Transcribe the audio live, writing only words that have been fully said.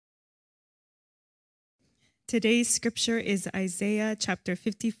Today's scripture is Isaiah chapter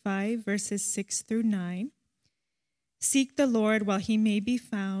 55, verses 6 through 9. Seek the Lord while he may be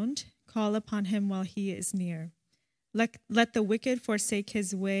found. Call upon him while he is near. Let the wicked forsake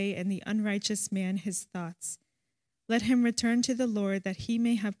his way and the unrighteous man his thoughts. Let him return to the Lord that he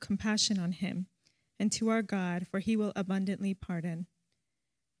may have compassion on him, and to our God, for he will abundantly pardon.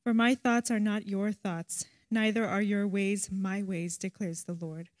 For my thoughts are not your thoughts, neither are your ways my ways, declares the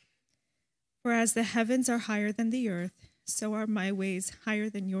Lord. For as the heavens are higher than the earth, so are my ways higher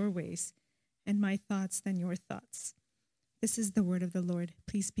than your ways, and my thoughts than your thoughts. This is the word of the Lord.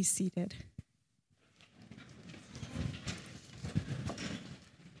 Please be seated.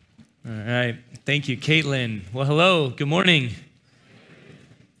 All right. Thank you, Caitlin. Well, hello. Good morning.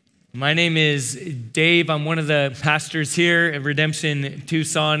 My name is Dave. I'm one of the pastors here at Redemption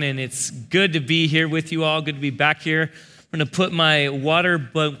Tucson, and it's good to be here with you all. Good to be back here. I'm going to put my water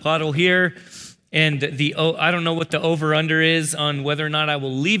bottle here, and I don't know what the over-under is on whether or not I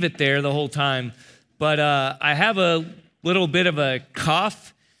will leave it there the whole time, but I have a little bit of a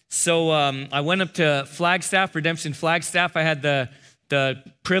cough, so I went up to Flagstaff, Redemption Flagstaff. I had the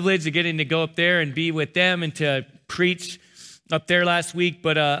privilege of getting to go up there and be with them and to preach up there last week,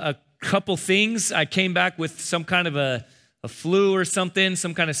 but a couple things. I came back with some kind of a flu or something,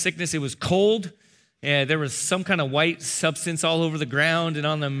 some kind of sickness. It was cold. Yeah, there was some kind of white substance all over the ground and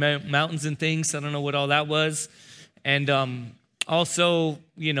on the mountains and things. I don't know what all that was. And also,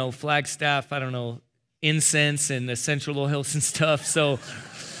 Flagstaff, I don't know, incense and essential oils and stuff. So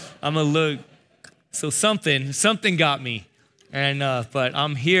something got me. And but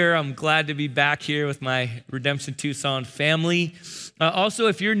I'm here. I'm glad to be back here with my Redemption Tucson family. Also,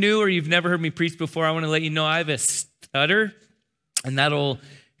 if you're new or you've never heard me preach before, I want to let you know I have a stutter, and that'll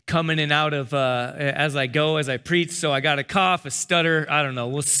come in and out of as I go, as I preach. So I got a cough, a stutter. I don't know.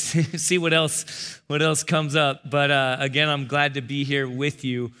 We'll see what else comes up. But again, I'm glad to be here with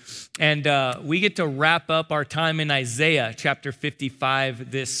you. And we get to wrap up our time in Isaiah chapter 55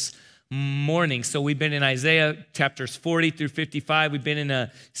 this morning. So we've been in Isaiah chapters 40 through 55. We've been in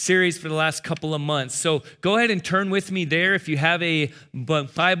a series for the last couple of months. So go ahead and turn with me there. If you have a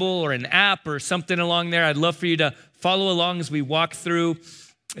Bible or an app or something along there, I'd love for you to follow along as we walk through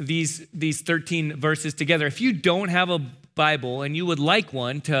these 13 verses together. If you don't have a Bible and you would like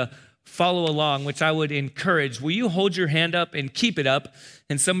one to follow along, which I would encourage, will you hold your hand up and keep it up,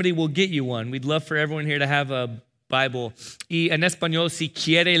 and somebody will get you one? We'd love for everyone here to have a Bible. Y en español, si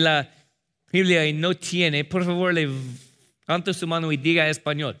quiere la Biblia y no tiene, por favor, levante su mano y diga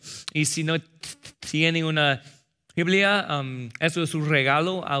español. Y si no tiene una Biblia, eso es un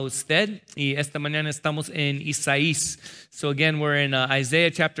regalo a usted. Y esta mañana estamos en Isaías. So again, we're in Isaiah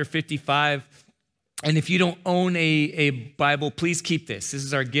chapter 55. And if you don't own a Bible, please keep this. This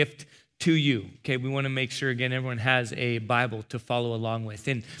is our gift to you. Okay, we want to make sure, again, everyone has a Bible to follow along with.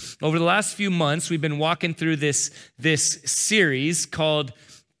 And over the last few months, we've been walking through this series called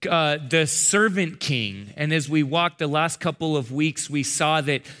The Servant King. And as we walked the last couple of weeks, we saw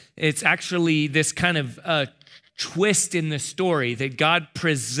that it's actually this kind of twist in the story that God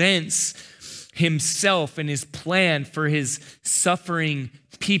presents himself and his plan for his suffering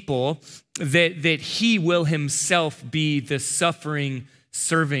people, that he will himself be the suffering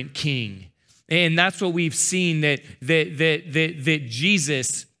servant king. And that's what we've seen, that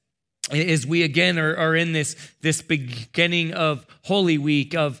Jesus, as we again are in this beginning of Holy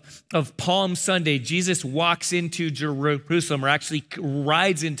Week, of Palm Sunday, Jesus walks into Jerusalem, or actually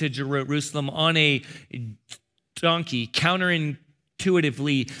rides into Jerusalem on a donkey.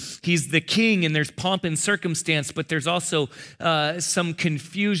 Counterintuitively, he's the king and there's pomp and circumstance, but there's also some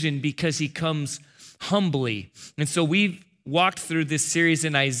confusion because he comes humbly. And so we've walked through this series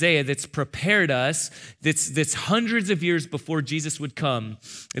in Isaiah that's prepared us, that's hundreds of years before Jesus would come,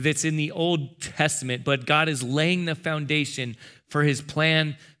 that's in the Old Testament, but God is laying the foundation for his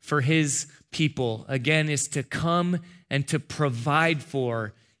plan for his people, again, is to come and to provide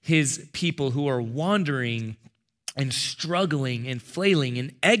for his people who are wandering and struggling and flailing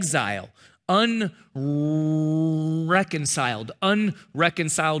in exile,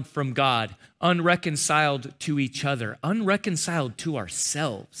 unreconciled from God, unreconciled to each other, unreconciled to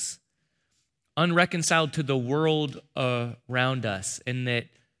ourselves, unreconciled to the world around us, and that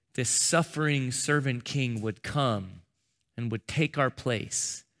this suffering servant king would come and would take our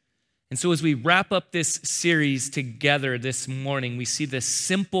place. And so as we wrap up this series together this morning, we see the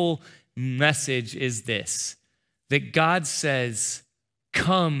simple message is this, that God says,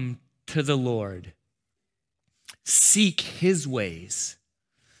 come to the Lord, seek his ways,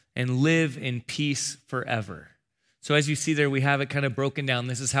 and live in peace forever. So as you see there, we have it kind of broken down.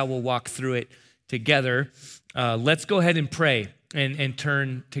 This is how we'll walk through it together, let's go ahead and pray and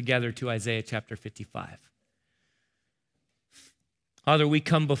turn together to Isaiah chapter 55. Father, we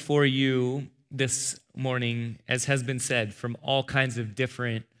come before you this morning, as has been said, from all kinds of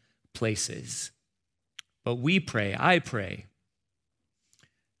different places. But I pray,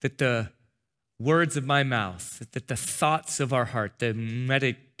 that the words of my mouth, that the thoughts of our heart, the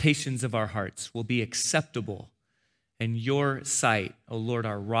meditations of our hearts will be acceptable in your sight, O Lord,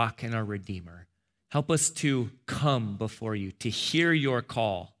 our rock and our redeemer. Help us to come before you, to hear your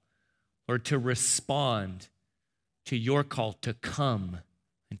call, or to respond to your call to come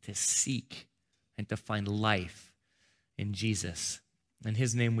and to seek and to find life in Jesus. In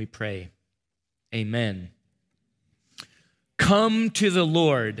his name we pray. Amen. Come to the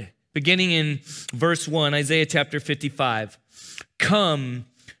Lord, beginning in verse 1, Isaiah chapter 55. Come,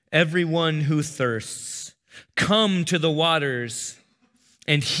 everyone who thirsts. Come to the waters,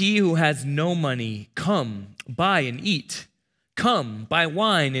 and he who has no money, come, buy and eat. Come, buy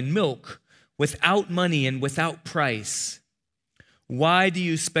wine and milk without money and without price. Why do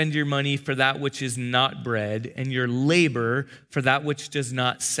you spend your money for that which is not bread, and your labor for that which does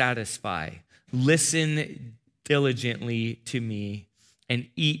not satisfy? Listen diligently to me and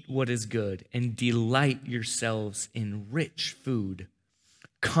eat what is good, and delight yourselves in rich food.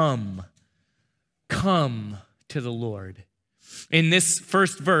 Come to the Lord. In this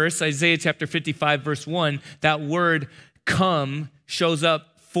first verse, Isaiah chapter 55, verse 1, that word come shows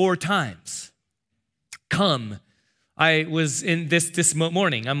up 4 times. Come. I was in this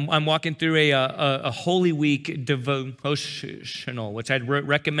morning. I'm walking through a Holy Week devotional, which I'd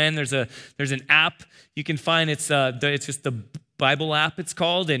recommend. There's an app you can find. It's just the Bible app, it's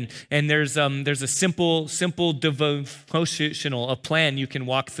called, and there's a simple devotional, a plan you can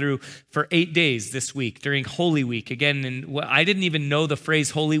walk through for 8 days this week during Holy Week. Again, and I didn't even know the phrase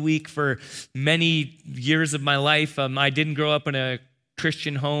Holy Week for many years of my life. I didn't grow up in a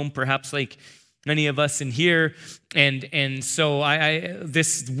Christian home, perhaps like many of us in here, and so I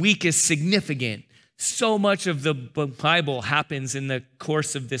this week is significant. So much of the Bible happens in the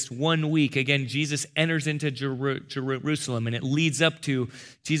course of this 1 week. Again, Jesus enters into Jerusalem, and it leads up to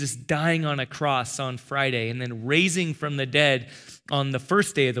Jesus dying on a cross on Friday and then raising from the dead on the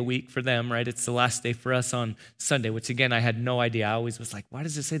first day of the week for them, right? It's the last day for us on Sunday, which again, I had no idea. I always was like, why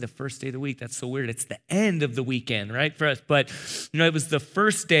does it say the first day of the week? That's so weird. It's the end of the weekend, right, for us. But, it was the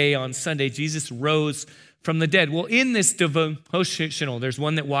first day on Sunday. Jesus rose from the dead. Well, in this devotional, there's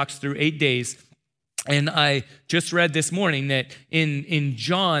one that walks through 8 days. And I just read this morning that in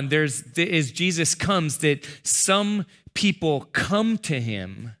John, as Jesus comes, that some people come to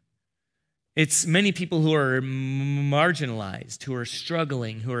him. It's many people who are marginalized, who are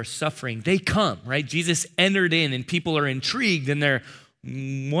struggling, who are suffering. They come, right? Jesus entered in, and people are intrigued, and they're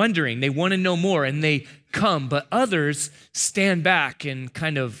wondering. They want to know more, and they come. But others stand back and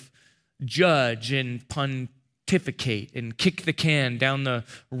kind of judge and pontificate and kick the can down the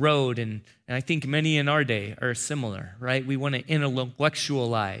road. And I think many in our day are similar, right? We want to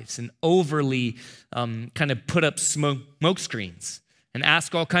intellectualize and overly kind of put up smoke screens and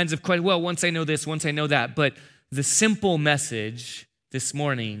ask all kinds of questions. Well, once I know this, once I know that. But the simple message this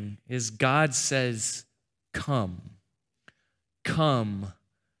morning is God says, come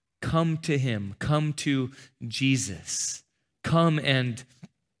to him, come to Jesus, come and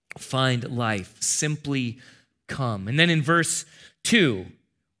find life, simply come. And then in verse 2,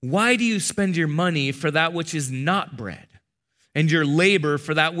 why do you spend your money for that which is not bread, and your labor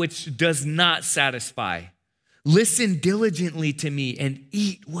for that which does not satisfy? Listen diligently to me and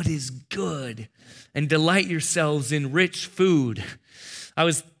eat what is good, and delight yourselves in rich food. I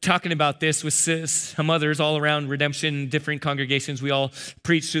was talking about this with some others all around Redemption, different congregations. We all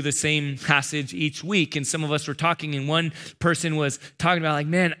preach through the same passage each week. And some of us were talking, and one person was talking about, like,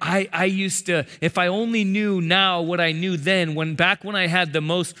 man, I used to, if I only knew now what I knew then, when I had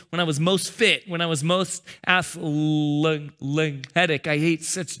when I was most fit, when I was most athletic, I ate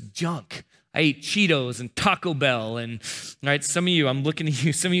such junk. I ate Cheetos and Taco Bell, and right, some of you, I'm looking at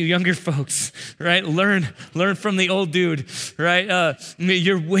you, some of you younger folks, right? Learn from the old dude, right?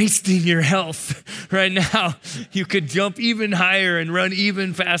 You're wasting your health right now. You could jump even higher and run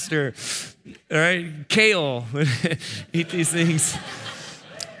even faster, all right? Kale, eat these things.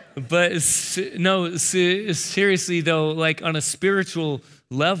 But no, seriously though, like on a spiritual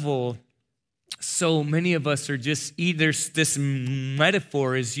level, so many of us are just this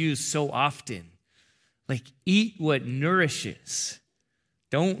metaphor is used so often. Like, eat what nourishes.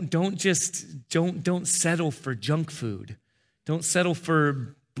 Don't settle for junk food. Don't settle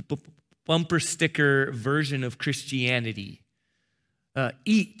for bumper sticker version of Christianity.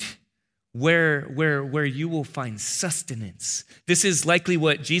 Eat where you will find sustenance. This is likely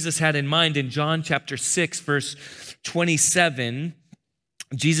what Jesus had in mind in John chapter 6, verse 27.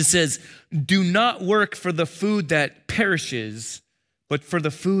 Jesus says, "Do not work for the food that perishes, but for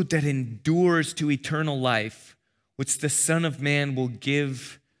the food that endures to eternal life, which the Son of Man will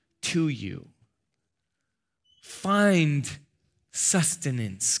give to you." Find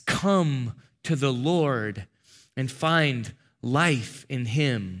sustenance. Come to the Lord and find life in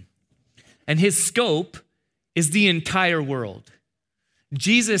him. And his scope is the entire world.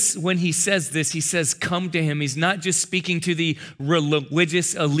 Jesus, when he says this, he says, come to him. He's not just speaking to the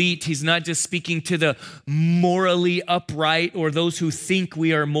religious elite. He's not just speaking to the morally upright or those who think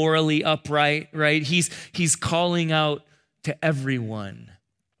we are morally upright, right? He's calling out to everyone.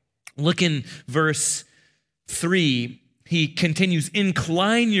 Look in verse 3. He continues,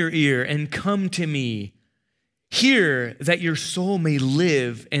 "Incline your ear and come to me. Hear that your soul may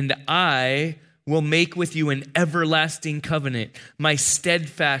live, and I will make with you an everlasting covenant, my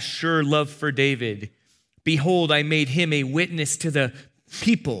steadfast, sure love for David. Behold, I made him a witness to the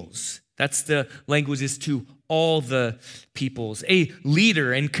peoples." That's the language, is to all the peoples. "A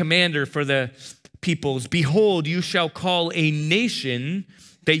leader and commander for the peoples. Behold, you shall call a nation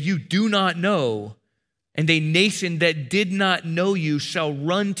that you do not know, and a nation that did not know you shall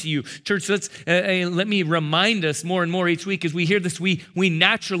run to you." Church, let me remind us more and more each week as we hear this, we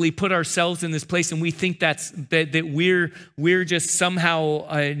naturally put ourselves in this place and we think that we're just somehow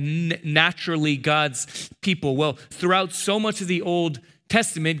naturally God's people. Well, throughout so much of the Old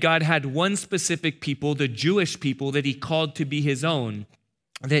Testament, God had one specific people, the Jewish people, that he called to be his own.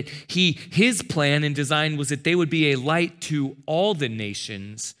 That his plan and design was that they would be a light to all the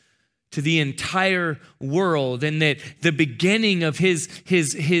nations, to the entire world, and that the beginning of his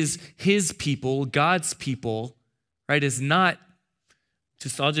people, God's people, right, is not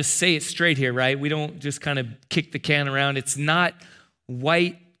just, I'll just say it straight here, right? We don't just kind of kick the can around. It's not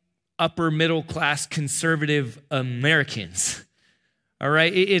white, upper middle class, conservative Americans, all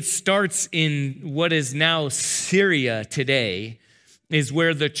right? It starts in what is now Syria today, is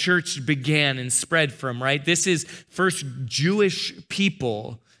where the church began and spread from, right? This is first Jewish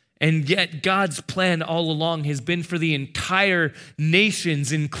people. And yet God's plan all along has been for the entire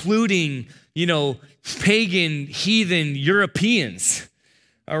nations, including, pagan, heathen Europeans.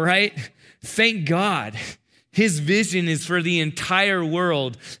 All right? Thank God. His vision is for the entire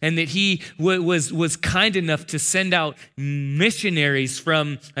world, and that he was kind enough to send out missionaries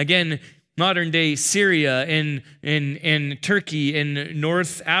from, again, modern day Syria and Turkey and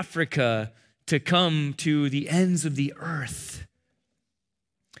North Africa to come to the ends of the earth.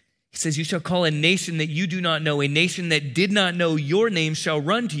 He says, "You shall call a nation that you do not know, a nation that did not know your name shall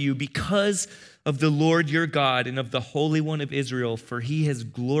run to you because of the Lord your God and of the Holy One of Israel, for he has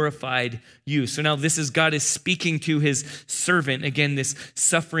glorified you." So now God is speaking to his servant, again, this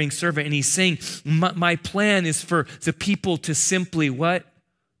suffering servant, and he's saying, my plan is for the people to simply what?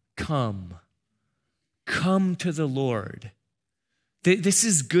 Come to the Lord. This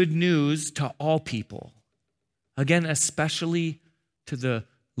is good news to all people. Again, especially to the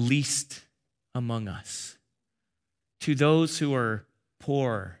least among us, to those who are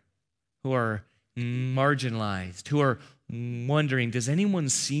poor, who are marginalized, who are wondering, does anyone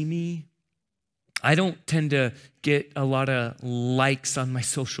see me? I don't tend to get a lot of likes on my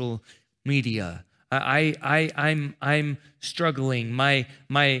social media. I'm struggling.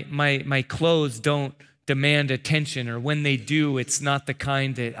 My clothes don't demand attention, or when they do, it's not the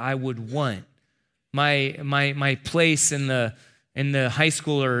kind that I would want. My place in the high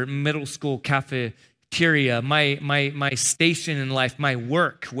school or middle school cafeteria, my station in life, my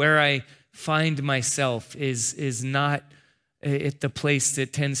work, where I find myself is not at the place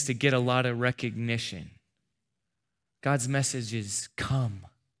that tends to get a lot of recognition. God's message is, come,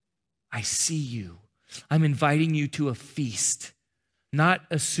 I see you. I'm inviting you to a feast, not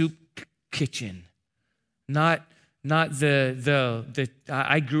a soup kitchen, not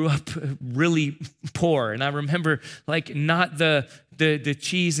I grew up really poor, and I remember not the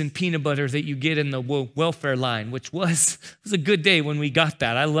cheese and peanut butter that you get in the welfare line, which was a good day when we got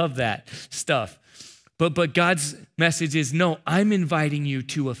that. I love that stuff. But God's message is, no, I'm inviting you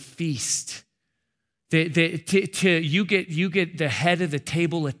to a feast. You get the head of the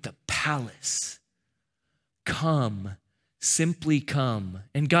table at the palace. Come, simply come.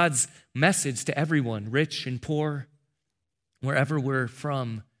 And God's message to everyone, rich and poor, wherever we're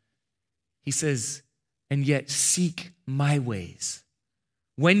from, he says, and yet seek my ways.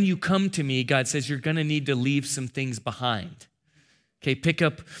 When you come to me, God says, you're going to need to leave some things behind. Okay, pick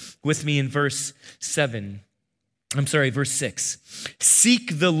up with me in verse 6.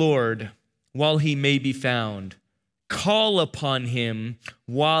 Seek the Lord while he may be found. Call upon him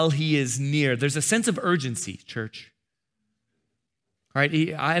while he is near. There's a sense of urgency, church. All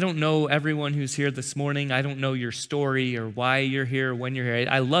right, I don't know everyone who's here this morning. I don't know your story or why you're here or when you're here.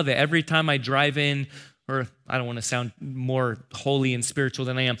 I love it. Every time I drive in, or I don't want to sound more holy and spiritual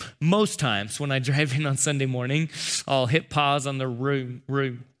than I am. Most times when I drive in on Sunday morning, I'll hit pause on the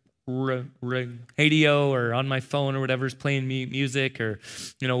radio or on my phone or whatever's playing music, or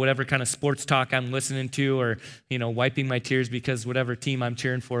whatever kind of sports talk I'm listening to, or wiping my tears because whatever team I'm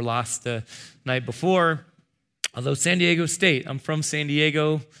cheering for lost the night before. Although San Diego State, I'm from San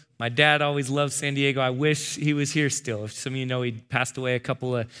Diego. My dad always loved San Diego. I wish he was here still. Some of you know he passed away a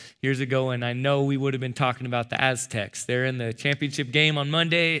couple of years ago, and I know we would have been talking about the Aztecs. They're in the championship game on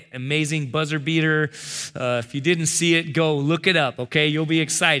Monday. Amazing buzzer beater. If you didn't see it, go look it up, okay? You'll be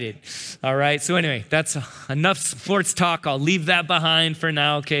excited. All right, so anyway, that's enough sports talk. I'll leave that behind for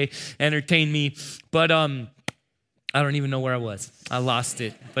now, okay? Entertain me. But I don't even know where I was. I lost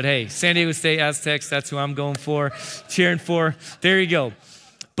it. But hey, San Diego State Aztecs, that's who I'm going for, cheering for. There you go.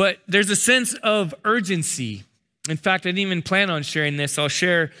 But there's a sense of urgency. In fact, I didn't even plan on sharing this. I'll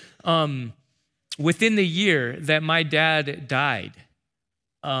share within the year that my dad died,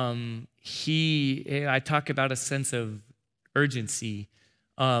 I talk about a sense of urgency.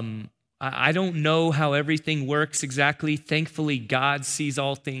 I don't know how everything works exactly. Thankfully, God sees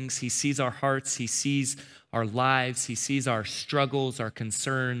all things. He sees our hearts. He sees our lives. He sees our struggles, our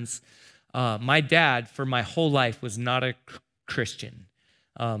concerns. My dad, for my whole life, was not a Christian.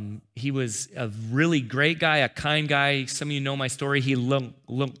 He was a really great guy, a kind guy. Some of you know my story. He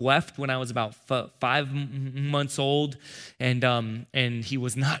left when I was about 5 months old, and he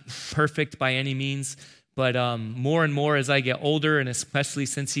was not perfect by any means. But more and more as I get older, and especially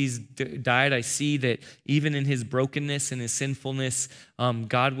since he's died, I see that even in his brokenness and his sinfulness,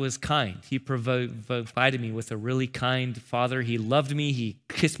 God was kind. He provided me with a really kind father. He loved me. He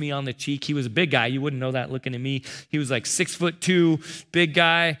kissed me on the cheek. He was a big guy. You wouldn't know that looking at me. He was like 6'2", big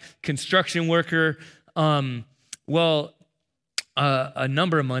guy, construction worker. A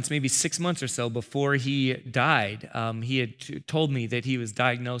number of months, maybe 6 months or so before he died, he had told me that he was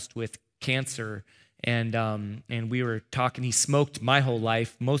diagnosed with cancer. And we were talking. He smoked my whole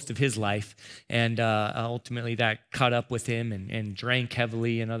life, most of his life, and ultimately that caught up with him, and drank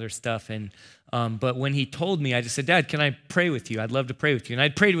heavily and other stuff. But when he told me, I just said, "Dad, can I pray with you? I'd love to pray with you." And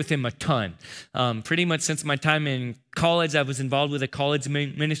I'd prayed with him a ton. Pretty much since my time in college, I was involved with a college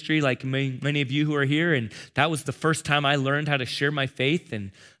ministry, like many of you who are here, and that was the first time I learned how to share my faith.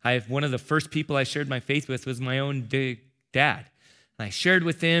 And one of the first people I shared my faith with was my own dad. I shared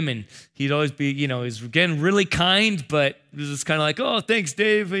with him, and he'd always be, he was getting really kind, but it was just kind of like, "Oh, thanks,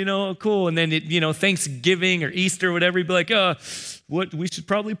 Dave, cool." And then, Thanksgiving or Easter, whatever, he'd be like, "What? We should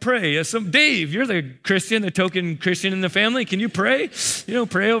probably pray. Dave, you're the Christian, the token Christian in the family. Can you pray?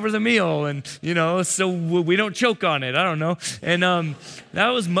 Pray over the meal, and, so we don't choke on it." I don't know. And that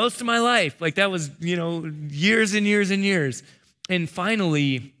was most of my life. Like that was, years and years and years. And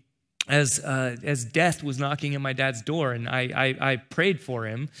finally, as death was knocking at my dad's door, and I prayed for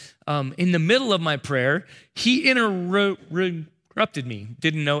him, in the middle of my prayer, he interrupted me.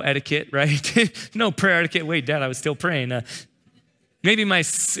 Didn't know etiquette, right? No prayer etiquette. Wait, Dad, I was still praying. Maybe my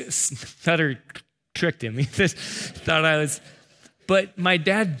stutter tricked him. He just thought I was. But my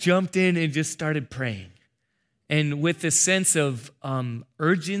dad jumped in and just started praying. And with a sense of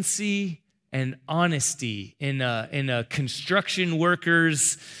urgency and honesty in a construction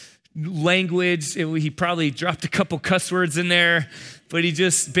worker's language. He probably dropped a couple cuss words in there, but he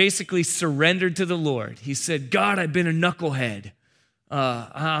just basically surrendered to the Lord. He said, "God, I've been a knucklehead.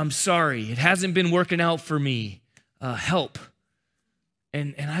 I'm sorry. It hasn't been working out for me. Help."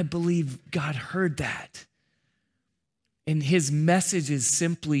 And I believe God heard that. And his message is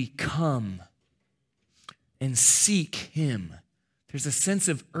simply come and seek him. There's a sense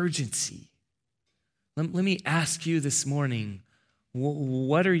of urgency. Let me ask you this morning,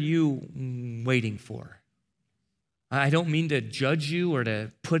 what are you waiting for? I don't mean to judge you or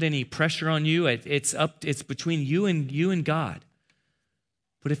to put any pressure on you. It's between you and God.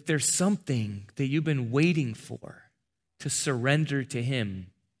 But if there's something that you've been waiting for to surrender to him,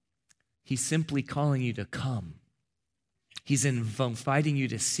 he's simply calling you to come. He's inviting you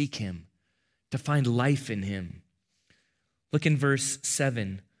to seek him, to find life in him. Look in verse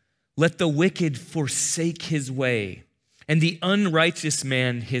 7. "Let the wicked forsake his way, and the unrighteous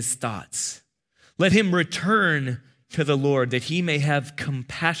man his thoughts. Let him return to the Lord, that he may have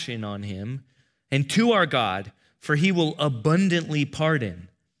compassion on him, and to our God, for he will abundantly pardon.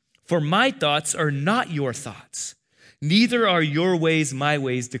 For my thoughts are not your thoughts, Neither are your ways my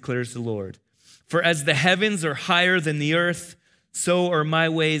ways, declares the Lord. For as the heavens are higher than the earth, so are my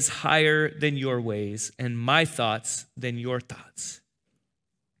ways higher than your ways, and my thoughts than your thoughts.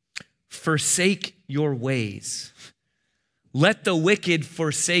 Forsake your ways. Let the wicked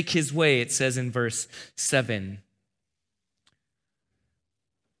forsake his way, it says in verse 7.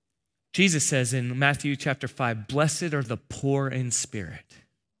 Jesus says in Matthew chapter 5, blessed are the poor in spirit,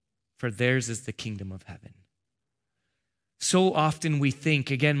 for theirs is the kingdom of heaven. So often we think,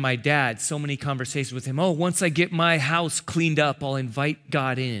 again, my dad, so many conversations with him, oh, once I get my house cleaned up, I'll invite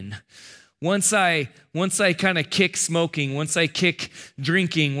God in. Once I kind of kick smoking, once I kick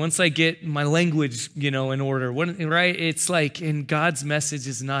drinking, once I get my language, in order, right? It's like, and God's message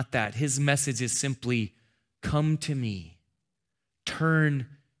is not that. His message is simply, come to me, turn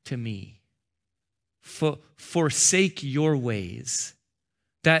to me, forsake your ways.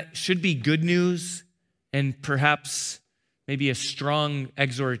 That should be good news and perhaps maybe a strong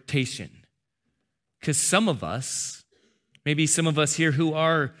exhortation. Because some of us, maybe some of us here who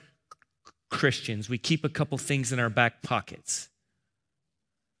are Christians, we keep a couple things in our back pockets.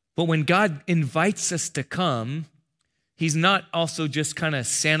 But when God invites us to come, he's not also just kind of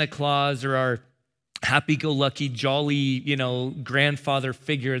Santa Claus or our happy-go-lucky, jolly, grandfather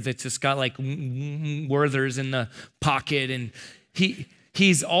figure that's just got like Werthers in the pocket. And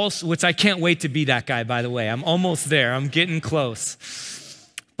he's also, which I can't wait to be that guy, by the way. I'm almost there. I'm getting close.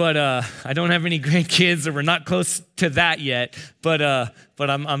 But I don't have any grandkids, or we're not close to that yet. But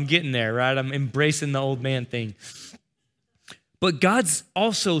I'm getting there, right? I'm embracing the old man thing. But God's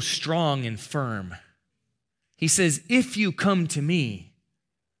also strong and firm. He says, if you come to me,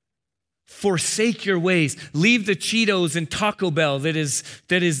 forsake your ways, leave the Cheetos and Taco Bell that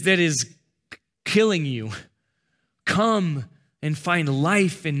is killing you. Come and find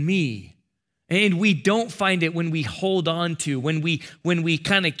life in me. And we don't find it when we hold on to, when we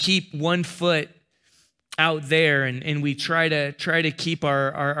kind of keep one foot out there and we try to keep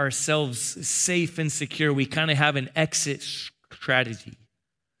ourselves safe and secure. We kind of have an exit strategy.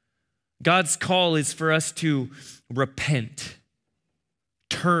 God's call is for us to repent,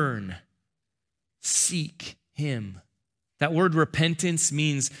 turn, seek him. That word repentance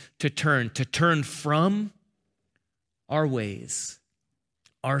means to turn from our ways,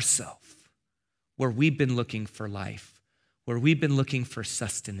 ourself, where we've been looking for life, where we've been looking for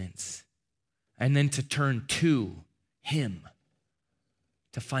sustenance, and then to turn to him,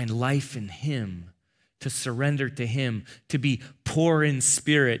 to find life in him, to surrender to him. To be poor in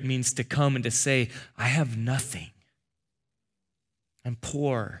spirit means to come and to say, I have nothing. I'm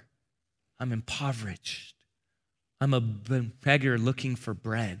poor. I'm impoverished. I'm a beggar looking for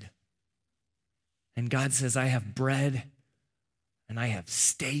bread. And God says, I have bread and I have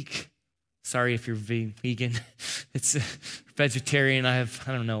steak. Sorry if you're vegan. It's vegetarian. I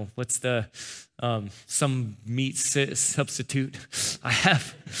don't know, what's the, some meat substitute. I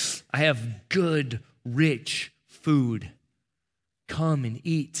have good, rich food. Come and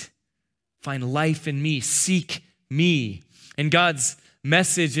eat. Find life in me. Seek me. And God's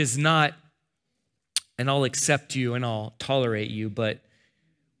message is not, and I'll accept you and I'll tolerate you, but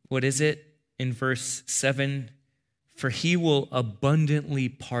what is it in verse 7? For he will abundantly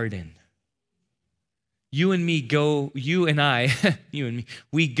pardon. You and I,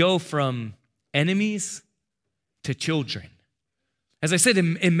 we go from enemies to children. As I said,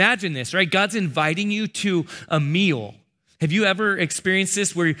 imagine this, right? God's inviting you to a meal. Have you ever experienced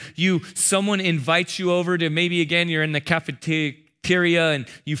this where someone invites you over to, maybe again, you're in the cafeteria and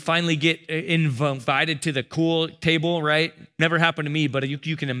you finally get invited to the cool table, right? Never happened to me, but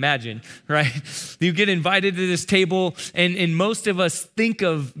you can imagine, right? You get invited to this table, and most of us think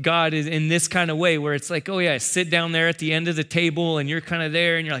of God in this kind of way where it's like, oh yeah, sit down there at the end of the table and you're kind of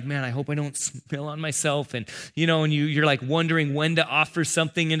there and you're like, man, I hope I don't spill on myself. And you're like wondering when to offer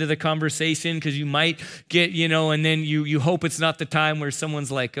something into the conversation because you might get, and then you hope it's not the time where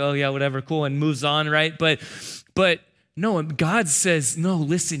someone's like, oh yeah, whatever, cool, and moves on, right? But no, God says, no,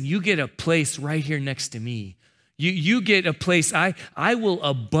 listen, you get a place right here next to me. You get a place, I will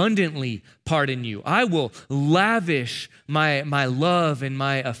abundantly pardon you. I will lavish my love and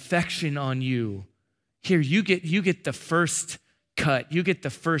my affection on you. Here, you get the first cut. You get the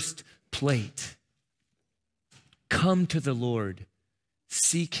first plate. Come to the Lord,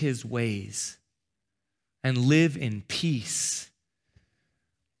 seek his ways, and live in peace.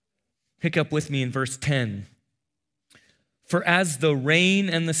 Pick up with me in verse 10. For as the rain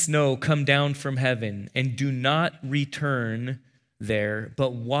and the snow come down from heaven and do not return there,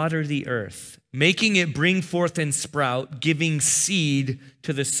 but water the earth, making it bring forth and sprout, giving seed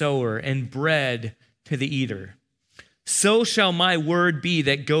to the sower and bread to the eater, So shall my word be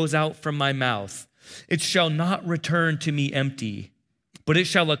that goes out from my mouth. It shall not return to me empty, but it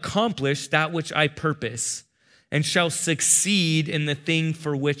shall accomplish that which I purpose, and shall succeed in the thing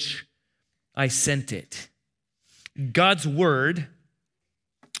for which I sent it. God's word,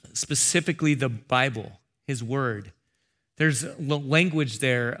 specifically the Bible, his word, there's language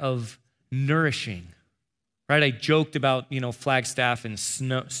there of nourishing, right? I joked about, Flagstaff and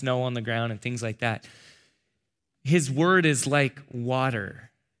snow on the ground and things like that. His word is like water,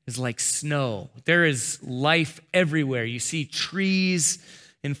 is like snow. There is life everywhere. You see trees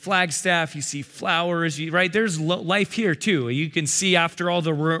in Flagstaff, you see flowers, right? There's life here too. You can see after all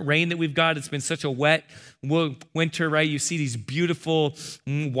the rain that we've got, it's been such a wet winter, right? You see these beautiful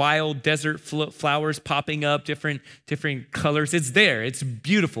wild desert flowers popping up, different colors. It's there. It's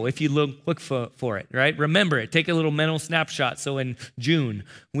beautiful if you look for it, right? Remember it. Take a little mental snapshot so in June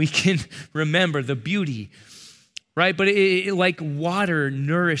we can remember the beauty, right? But it like water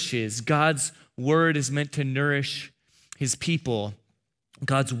nourishes. God's word is meant to nourish his people.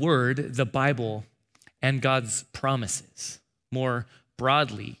 God's word, the Bible, and God's promises. More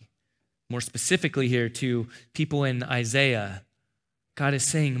broadly, more specifically here to people in Isaiah, God is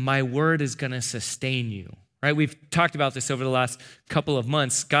saying, my word is going to sustain you, right? We've talked about this over the last couple of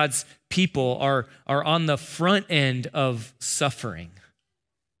months. God's people are on the front end of suffering.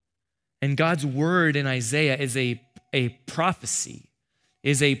 And God's word in Isaiah is a prophecy,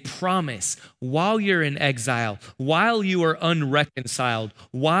 is a promise. While you're in exile, while you are unreconciled,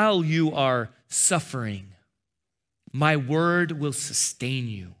 while you are suffering, my word will sustain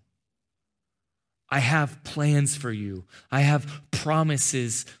you. I have plans for you. I have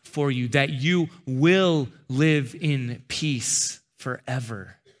promises for you that you will live in peace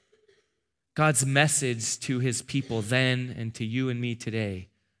forever. God's message to his people then and to you and me today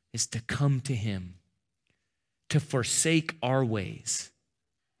is to come to him, to forsake our ways,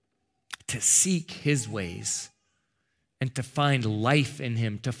 to seek his ways, and to find life in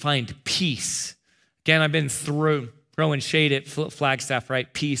him, to find peace. Again, I've been throwing shade at Flagstaff,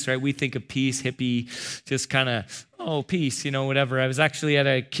 right? Peace, right? We think of peace, hippie, just kind of, peace, whatever. I was actually at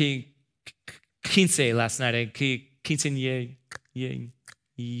a quince last night, a quinceañera.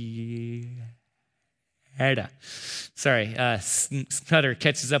 Sorry, stutter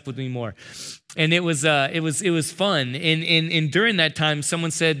catches up with me more. And it was fun. And during that time,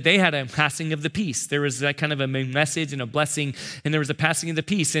 someone said they had a passing of the peace. There was that kind of a message and a blessing, and there was a passing of the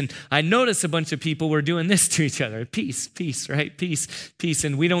peace. And I noticed a bunch of people were doing this to each other. Peace, right? Peace.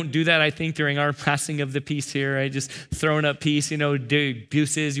 And we don't do that, I think, during our passing of the peace here, right? Just throwing up peace,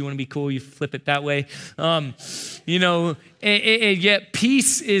 abuses, you want to be cool, you flip it that way. And yet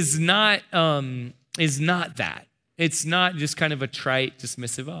peace is not that. It's not just kind of a trite,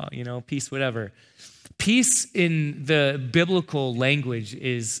 dismissive, peace, whatever. Peace in the biblical language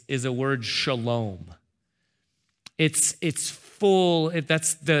is a word shalom. It's full,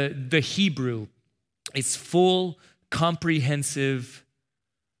 that's the Hebrew. It's full, comprehensive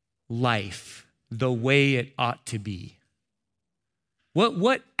life, the way it ought to be.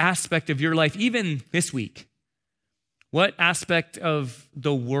 What aspect of your life, even this week, what aspect of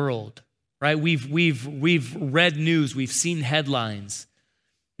the world, right? We've read news, we've seen headlines,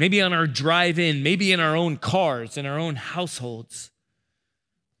 maybe on our drive-in, maybe in our own cars, in our own households.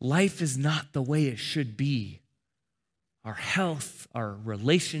 Life is not the way it should be. Our health, our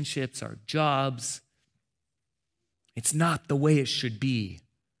relationships, our jobs, it's not the way it should be.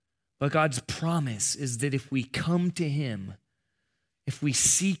 But God's promise is that if we come to him, if we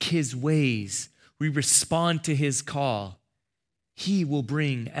seek his ways, we respond to his call, he will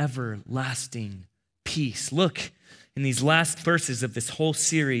bring everlasting peace. Look in these last verses of this whole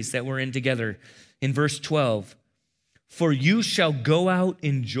series that we're in together. In verse 12, for you shall go out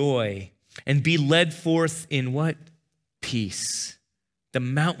in joy and be led forth in what? Peace. The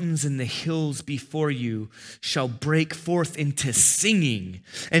mountains and the hills before you shall break forth into singing,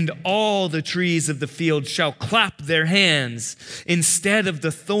 and all the trees of the field shall clap their hands. Instead of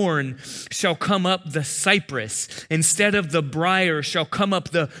the thorn shall come up the cypress. Instead of the briar shall come up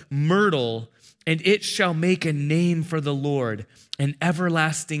the myrtle, and it shall make a name for the Lord, an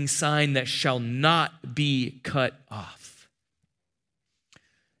everlasting sign that shall not be cut off.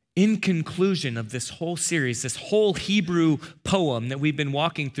 In conclusion of this whole series, this whole Hebrew poem that we've been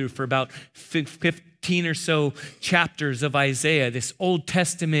walking through for about 15 or so chapters of Isaiah, this Old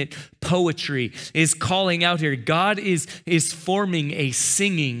Testament poetry is calling out here. God is forming a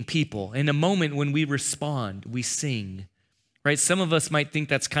singing people. In a moment when we respond, we sing. right? Some of us might think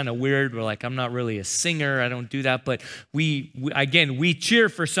that's kind of weird. We're like, I'm not really a singer. I don't do that. But we cheer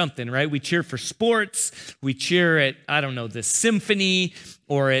for something, right? We cheer for sports. We cheer at, I don't know, the symphony,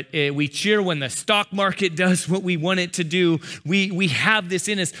 or we cheer when the stock market does what we want it to do. We have this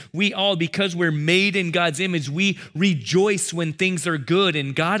in us. We all, because we're made in God's image, we rejoice when things are good,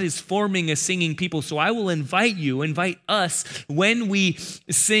 and God is forming a singing people. So I will invite us when we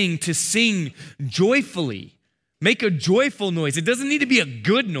sing to sing joyfully. Make a joyful noise. It doesn't need to be a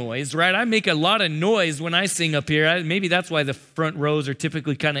good noise, right? I make a lot of noise when I sing up here. Maybe that's why the front rows are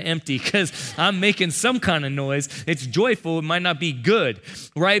typically kind of empty, because I'm making some kind of noise. It's joyful. It might not be good,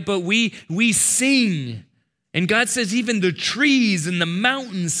 right? But we sing. And God says even the trees and the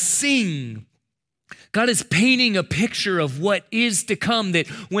mountains sing. God is painting a picture of what is to come, that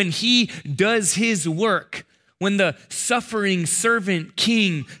when he does his work, when the suffering servant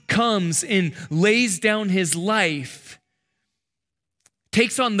king comes and lays down his life,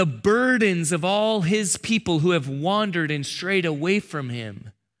 takes on the burdens of all his people who have wandered and strayed away from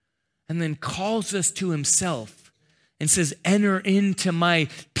him, and then calls us to himself and says, enter into my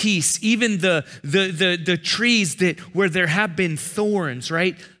peace. Even the trees where there have been thorns,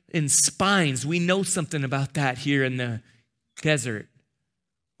 right? And spines. We know something about that here in the desert.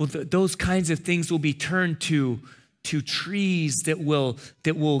 Well, those kinds of things will be turned to trees that will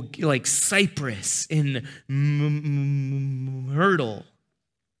like cypress and myrtle.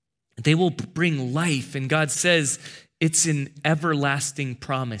 They will bring life. And God says it's an everlasting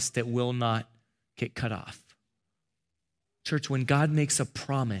promise that will not get cut off. Church, when God makes a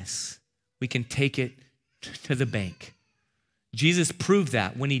promise, we can take it to the bank. Jesus proved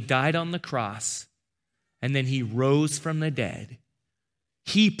that when he died on the cross and then he rose from the dead.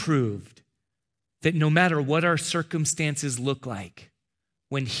 He proved that no matter what our circumstances look like,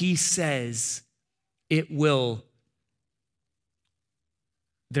 when he says there will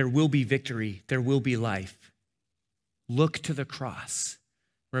be victory, there will be life, look to the cross.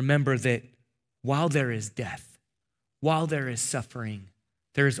 Remember that while there is death, while there is suffering,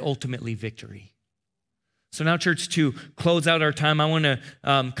 there is ultimately victory. So now, church, to close out our time, I want to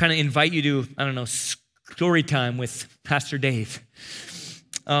kind of invite you to, story time with Pastor Dave.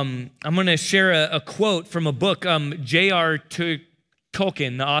 I'm going to share a quote from a book. J.R.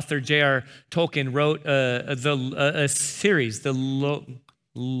 Tolkien, the author J.R. Tolkien, wrote a series,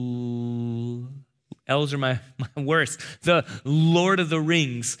 L's are my worst, the Lord of the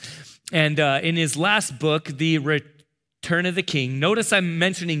Rings. And in his last book, The Return of the King, notice I'm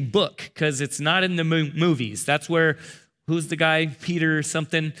mentioning book because it's not in the movies. That's where, who's the guy, Peter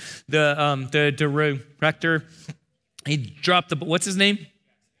something, the director, he dropped the, what's his name?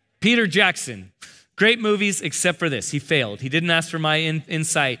 Peter Jackson. Great movies, except for this. He failed. He didn't ask for my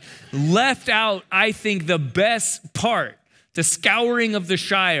insight. Left out, I think, the best part, the scouring of the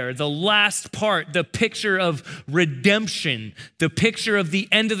Shire, the last part, the picture of redemption, the picture of the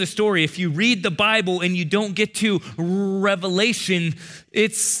end of the story. If you read the Bible and you don't get to Revelation,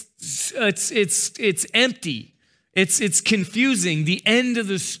 it's empty. It's confusing. The end of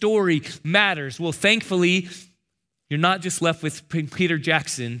the story matters. Well, thankfully, you're not just left with Peter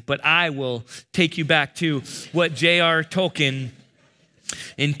Jackson, but I will take you back to what J.R. Tolkien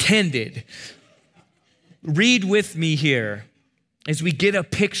intended. Read with me here as we get a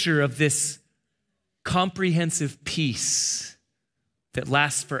picture of this comprehensive peace that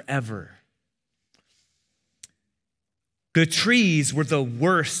lasts forever. The trees were the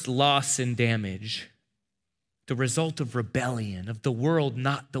worst loss and damage, the result of rebellion, of the world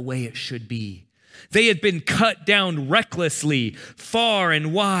not the way it should be. They had been cut down recklessly, far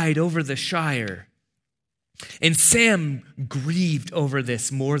and wide over the Shire. And Sam grieved over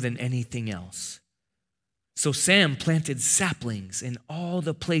this more than anything else. So Sam planted saplings in all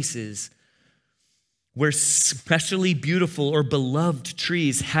the places where specially beautiful or beloved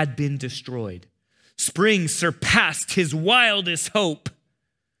trees had been destroyed. Spring surpassed his wildest hope.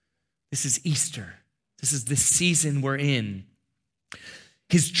 This is Easter. This is the season we're in.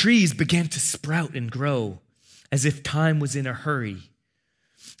 His trees began to sprout and grow as if time was in a hurry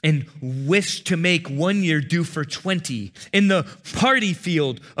and wished to make 1 year do for 20. In the party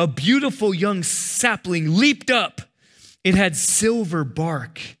field, a beautiful young sapling leaped up. It had silver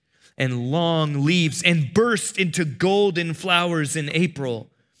bark and long leaves and burst into golden flowers in April.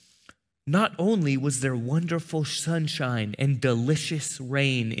 Not only was there wonderful sunshine and delicious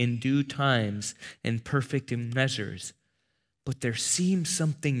rain in due times and perfect in measures, but there seemed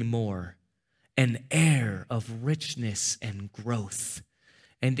something more, an air of richness and growth,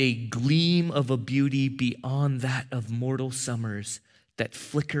 and a gleam of a beauty beyond that of mortal summers that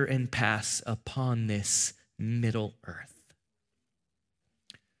flicker and pass upon this middle earth.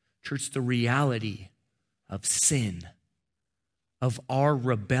 Church, the reality of sin, of our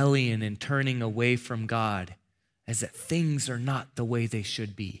rebellion and turning away from God, is that things are not the way they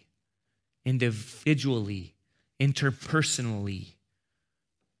should be. Individually, interpersonally,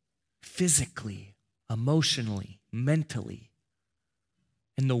 physically, emotionally, mentally,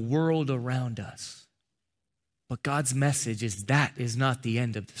 in the world around us. But God's message is that is not the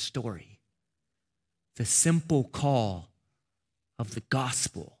end of the story. The simple call of the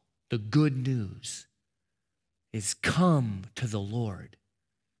gospel, the good news, is come to the Lord,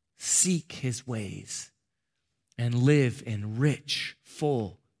 seek his ways, and live in rich,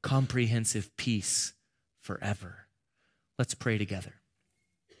 full, comprehensive peace forever. Let's pray together.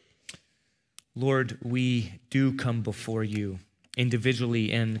 Lord, we do come before you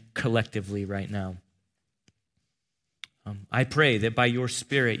individually and collectively right now. I pray that by your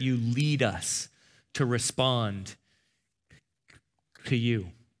Spirit you lead us to respond to you.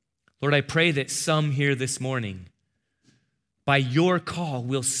 Lord, I pray that some here this morning, by your call,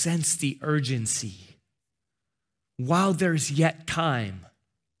 will sense the urgency while there's yet time,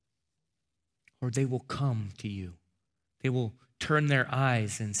 or they will come to you. They will turn their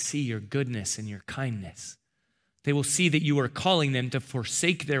eyes and see your goodness and your kindness. They will see that you are calling them to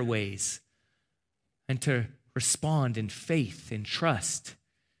forsake their ways and to respond in faith, in trust,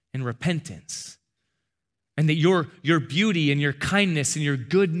 in repentance. And that your beauty and your kindness and your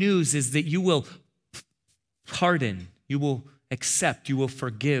good news is that you will pardon, you will accept, you will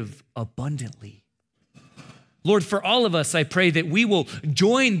forgive abundantly. Lord, for all of us, I pray that we will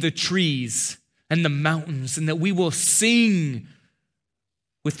join the trees and the mountains, and that we will sing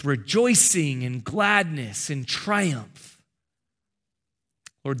with rejoicing and gladness and triumph.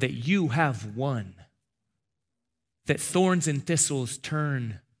 Lord, that you have won, that thorns and thistles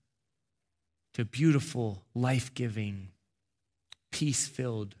turn to beautiful, life-giving,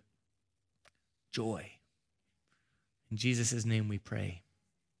 peace-filled joy. In Jesus' name we pray.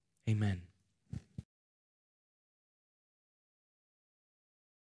 Amen.